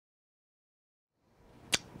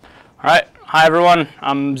All right, hi everyone.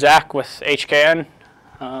 I'm Zach with HKN.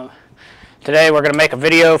 Today we're going to make a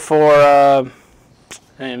video for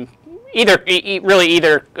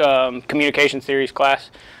either communication theories class,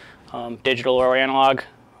 digital or analog.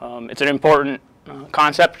 It's an important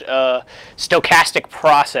concept, stochastic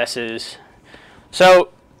processes. So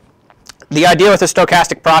the idea with a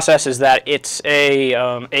stochastic process is that it's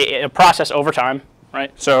a process over time,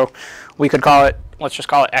 right? So we could call it, let's just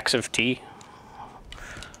call it x of t.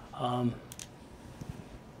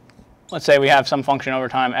 Let's say we have some function over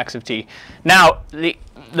time, x of t. Now, the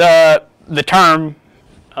term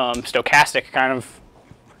stochastic kind of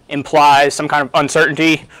implies some kind of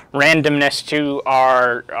uncertainty, randomness to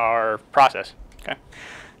our process. Okay,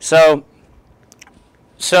 so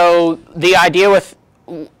the idea with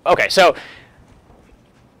so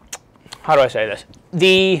how do I say this?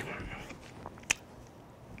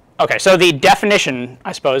 So the definition,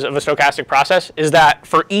 I suppose, of a stochastic process is that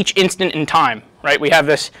for each instant in time, right? We have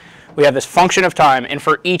this function of time, and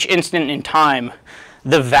for each instant in time,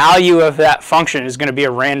 the value of that function is going to be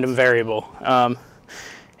a random variable.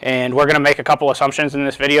 And we're going to make a couple assumptions in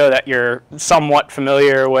this video that you're somewhat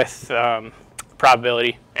familiar with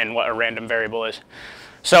probability and what a random variable is.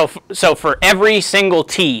 So for every single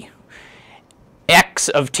t, x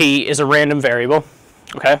of t is a random variable,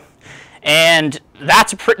 okay? And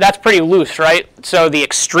that's pretty loose, right? So the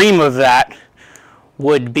extreme of that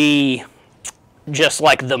would be just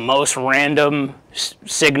like the most random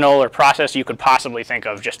signal or process you could possibly think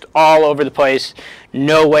of, just all over the place,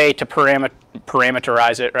 no way to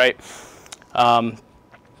parameterize it, right?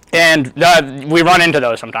 And we run into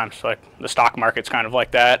those sometimes, like the stock market's kind of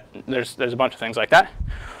like that. There's a bunch of things like that.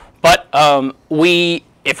 But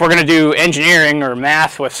if we're going to do engineering or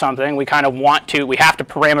math with something, we have to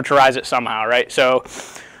parameterize it somehow, right? So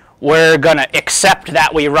we're going to accept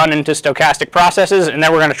that we run into stochastic processes, and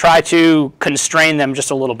then we're going to try to constrain them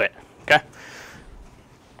just a little bit, okay?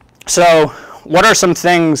 So what are some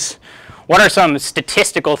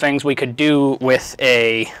statistical things we could do with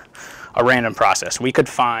a random process? We could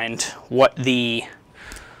find what the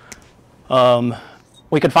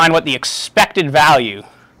expected value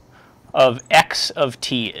of x of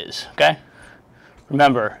t is, okay?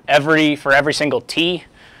 Remember, for every single t,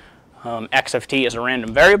 x of t is a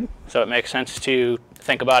random variable, so it makes sense to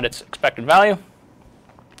think about its expected value.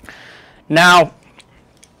 Now,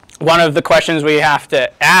 one of the questions we have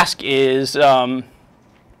to ask is this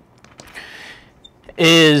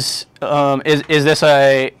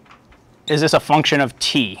a function of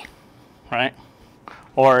t, right?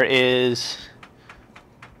 Or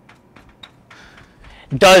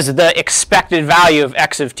does the expected value of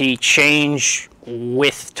x of t change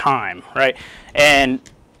with time, right? And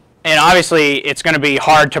obviously, it's going to be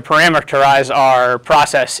hard to parameterize our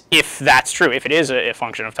process if that's true, if it is a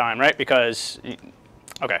function of time, right? Because,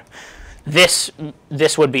 okay, this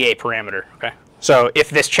would be a parameter, okay? So if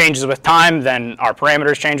this changes with time, then our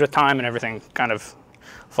parameters change with time, and everything kind of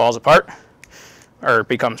falls apart or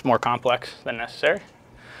becomes more complex than necessary.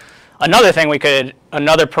 Another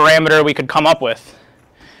parameter we could come up with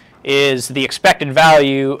is the expected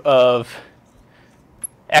value of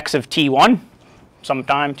x of t1,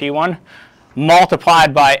 sometime t1,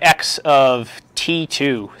 multiplied by x of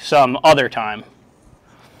t2, some other time.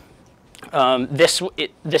 This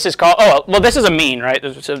is called, this is a mean, right?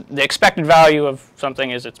 So the expected value of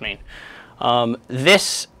something is its mean. The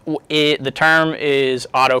term is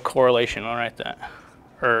autocorrelation. I'll write that.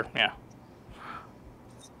 Yeah.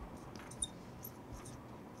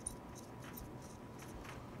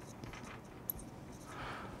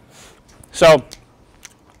 So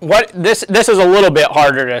this is a little bit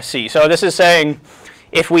harder to see. So this is saying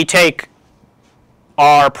if we take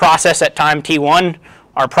our process at time t1,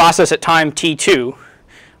 our process at time t2,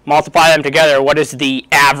 multiply them together, what is the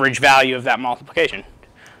average value of that multiplication?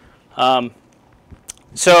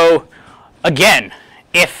 So again,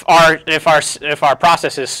 if our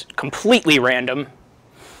process is completely random,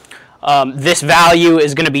 this value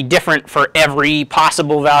is going to be different for every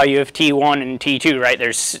possible value of t1 and t2, right?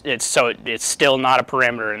 It's still not a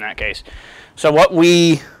parameter in that case. So what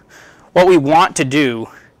we want to do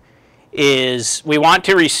is we want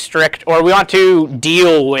to restrict, or we want to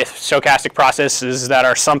deal with stochastic processes that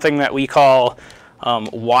are something that we call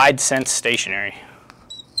Widesense stationary.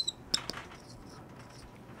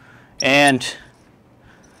 And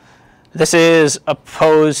this is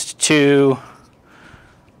opposed to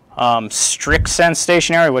strict sense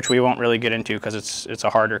stationary, which we won't really get into because it's a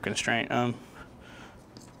harder constraint.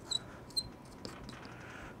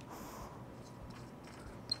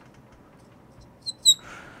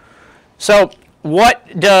 So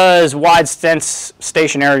what does Widesense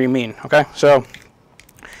stationary mean? Okay, so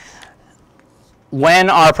when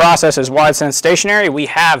our process is Widesense stationary, we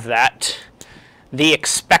have that the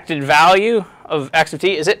expected value of x of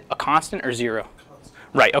t, is it a constant or 0?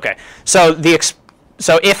 Right. Okay. So if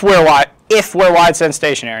we're Widesense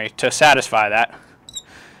stationary, to satisfy that,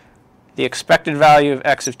 the expected value of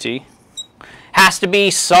x of t has to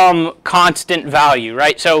be some constant value,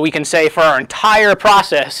 right? So we can say for our entire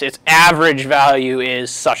process, its average value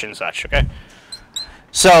is such and such. Okay.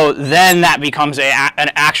 So then that becomes an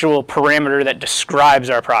actual parameter that describes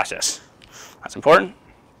our process. That's important.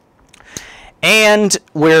 And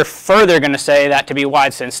we're further going to say that to be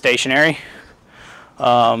Widesense stationary, the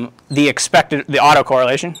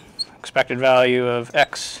autocorrelation, expected value of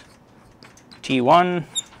x t1,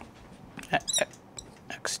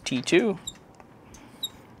 x t2,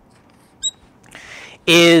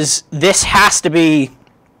 is this has to be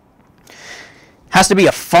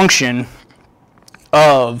a function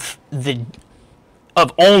of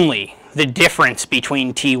only the difference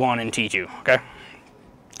between t1 and t2. Okay.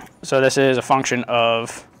 So this is a function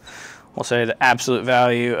of, we'll say, the absolute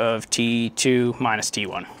value of t2 minus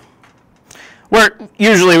t1. Where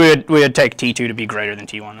usually we would take t2 to be greater than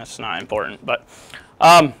t1. That's not important, but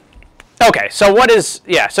okay. So what is,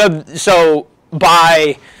 yeah? So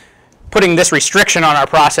by putting this restriction on our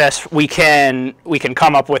process, we can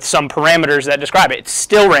come up with some parameters that describe it. It's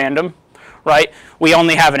still random, right? We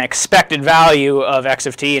only have an expected value of x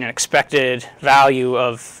of t and an expected value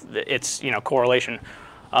of its correlation.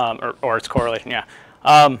 Or its correlation, yeah.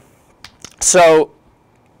 So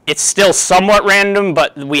it's still somewhat random,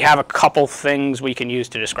 but we have a couple things we can use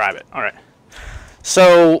to describe it. All right.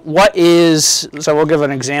 So we'll give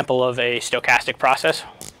an example of a stochastic process.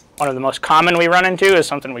 One of the most common we run into is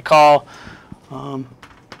something we call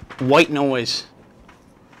white noise.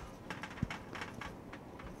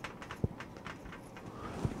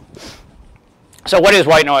 So what is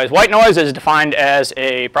white noise? White noise is defined as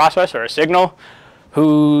a process or a signal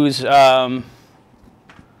whose, so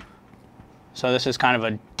this is kind of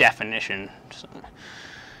a definition. So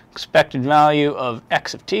expected value of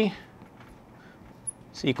x of t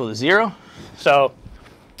is equal to 0. So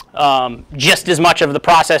just as much of the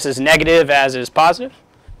process is negative as is positive.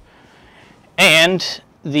 And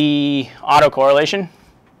the autocorrelation.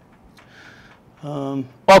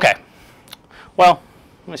 Okay. Well,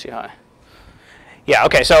 let me see how yeah,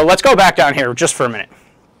 okay, so let's go back down here just for a minute.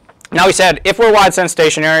 Now we said if we're Widesense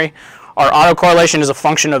stationary, our autocorrelation is a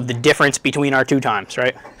function of the difference between our two times,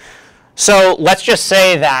 right? So let's just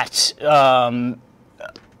say that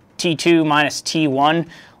t2 minus t1,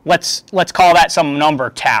 let's call that some number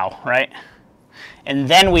tau, right? And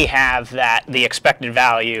then we have that the expected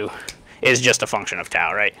value is just a function of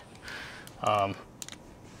tau, right?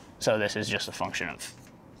 So this is just a function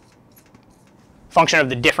of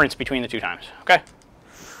the difference between the two times, okay?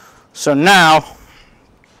 So now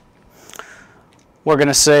we're going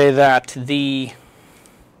to say that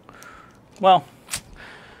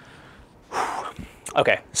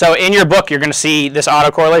okay, so in your book you're going to see this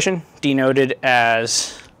autocorrelation denoted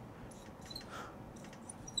as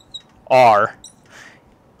R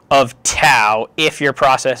of tau if your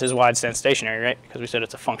process is Widesense stationary, right? Because we said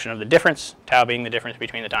it's a function of the difference, tau being the difference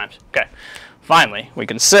between the times. Okay, finally we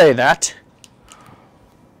can say that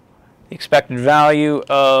the expected value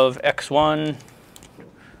of x1,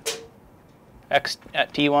 x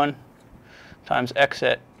at t1 times x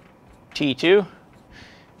at t2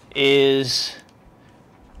 is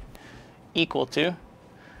equal to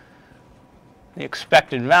the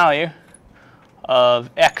expected value of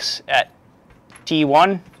x at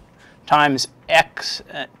t1 times x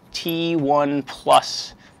at t1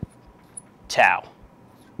 plus tau.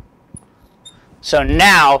 So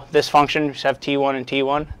now this function, we have t1 and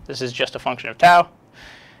t1. This is just a function of tau.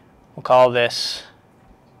 We'll call this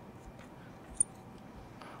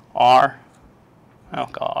r. I'll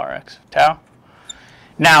call rx of tau.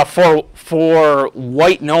 Now for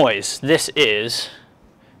white noise, this is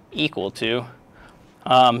equal to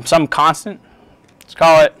some constant. Let's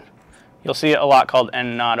call it, you'll see it a lot, called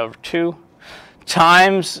n naught over 2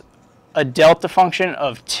 times a delta function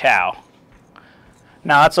of tau.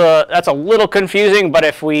 Now that's a little confusing, but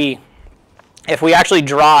if we actually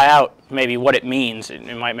draw out maybe what it means,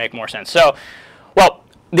 it might make more sense. So, well,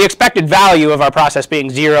 the expected value of our process being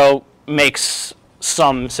 0 makes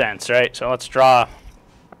some sense, right? So let's draw.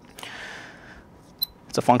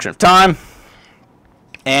 It's a function of time,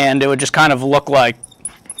 and it would just kind of look like,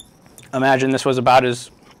 imagine this was about as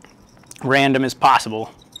random as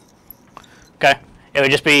possible. Okay, it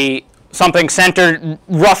would just be something centered,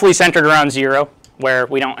 roughly centered around 0. where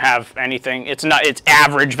we don't have anything. It's not, its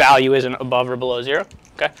average value isn't above or below 0.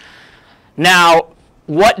 Okay. Now,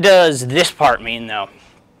 what does this part mean, though?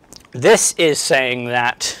 This is saying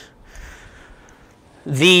that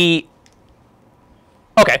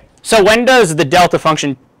okay, so when does the delta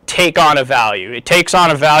function take on a value? It takes on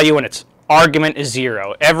a value when its argument is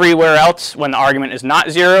 0. Everywhere else, when the argument is not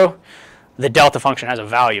 0, the delta function has a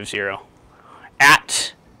value of 0.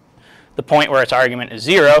 At the point where its argument is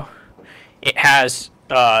 0, it has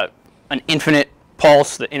an infinite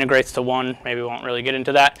pulse that integrates to 1. Maybe we won't really get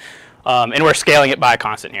into that. And we're scaling it by a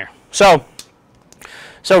constant here. So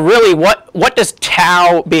really, what does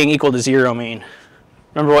tau being equal to 0 mean?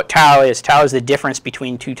 Remember what tau is. Tau is the difference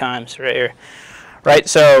between two times right here. Right?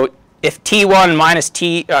 So if T2 minus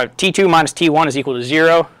T1 is equal to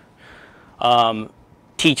 0,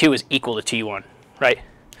 T2 is equal to T1. Right?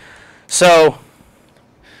 So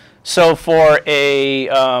for a,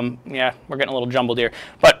 yeah, we're getting a little jumbled here.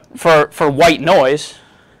 But for white noise,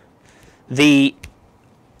 the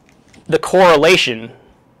correlation,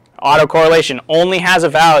 autocorrelation, only has a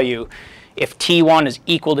value if T1 is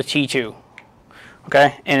equal to T2.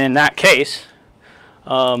 Okay, and in that case,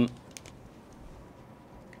 so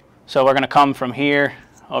we're going to come from here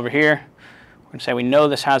over here. We're going to say we know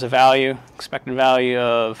this has a value, expected value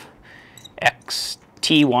of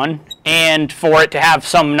xt1, and for it to have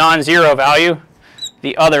some non-zero value,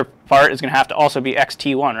 the other part is going to have to also be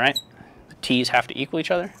xt1, right? The t's have to equal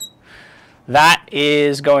each other. That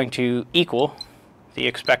is going to equal the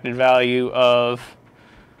expected value of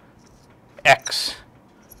x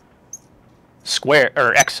squared,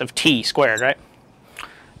 or x of t squared, right?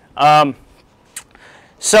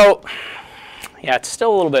 So, yeah, it's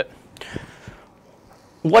still a little bit.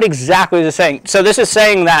 What exactly is it saying? So this is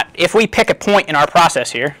saying that if we pick a point in our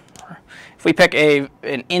process here, if we pick an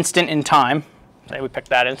instant in time, say we pick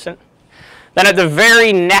that instant, then at the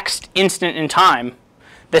very next instant in time,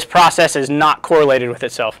 this process is not correlated with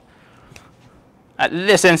itself. At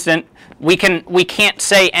this instant, we can't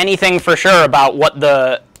say anything for sure about what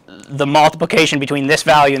the multiplication between this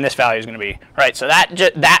value and this value is going to be, right? So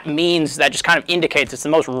that means, that just kind of indicates it's the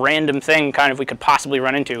most random thing kind of we could possibly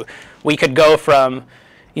run into. We could go from,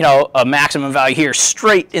 you know, a maximum value here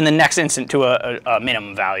straight in the next instant to a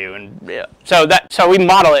minimum value, and yeah. So we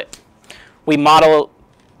model it. We model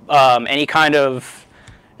any kind of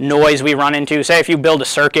noise we run into. Say if you build a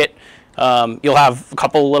circuit, you'll have a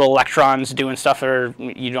couple little electrons doing stuff that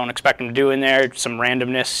you don't expect them to do in there, some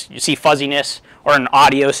randomness. You see fuzziness, or an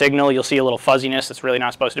audio signal, you'll see a little fuzziness that's really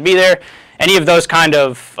not supposed to be there. Any of those kind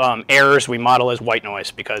of errors we model as white noise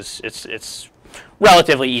because it's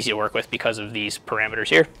relatively easy to work with because of these parameters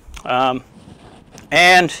here.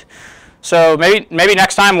 And so maybe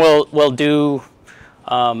next time we'll do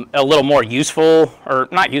a little more useful, or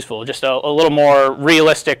not useful, just a little more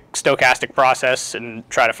realistic stochastic process and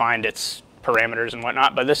try to find its parameters and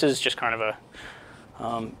whatnot. But this is just kind of a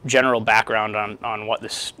general background on what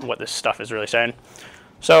this stuff is really saying.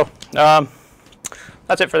 So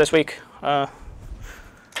that's it for this week.